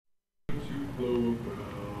flow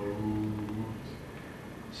about?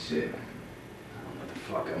 Shit. I don't know what the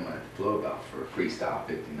fuck I'm gonna flow about for Freestyle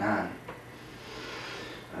 59.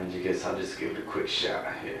 I guess I'll just give it a quick shout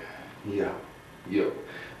here.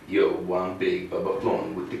 Yo, I'm Big Bubba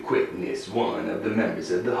flowing with the quickness. One of the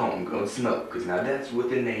members of the homegrown smokers. Now that's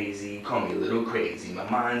with an AZ, call me a little crazy. My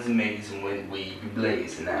mind's amazing when we be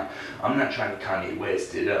blazing. Now, I'm not trying to Kanye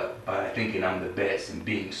West it up by thinking I'm the best and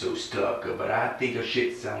being so stuck up. But I think our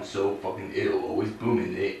shit sounds so fucking ill, always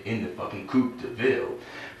booming it in the fucking coupe de ville.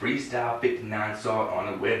 Freestyle 59 saw it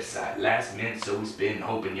on a website last minute, so it's been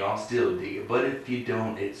hoping y'all still dig it. But if you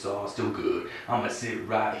don't, it's all still good. I'ma sit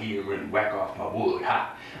right here and whack off my wood.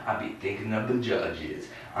 Ha! I be thinking of the judges.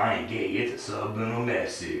 I ain't gay, it's a subliminal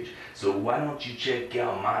message. So why don't you check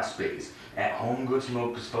out my space at Homegrown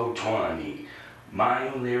Smokers 420. My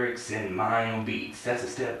own lyrics and my own beats. That's a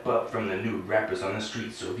step up from the new rappers on the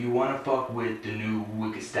street. So if you wanna fuck with the new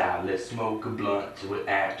wicked style, let's smoke a blunt to it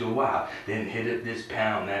after a while. Then hit up this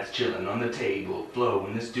pound that's chilling on the table, flow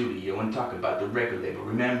in the studio and talk about the record label.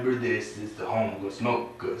 Remember, this is the Homegrown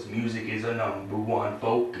Smokers. Music is our #1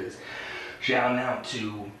 focus. Shouting out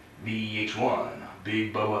to VH1,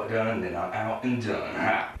 Big Bubba done, then I'm out and done.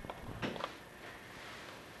 Ha!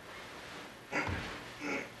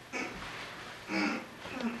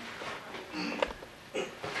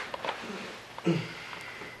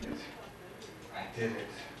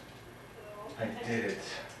 I did it.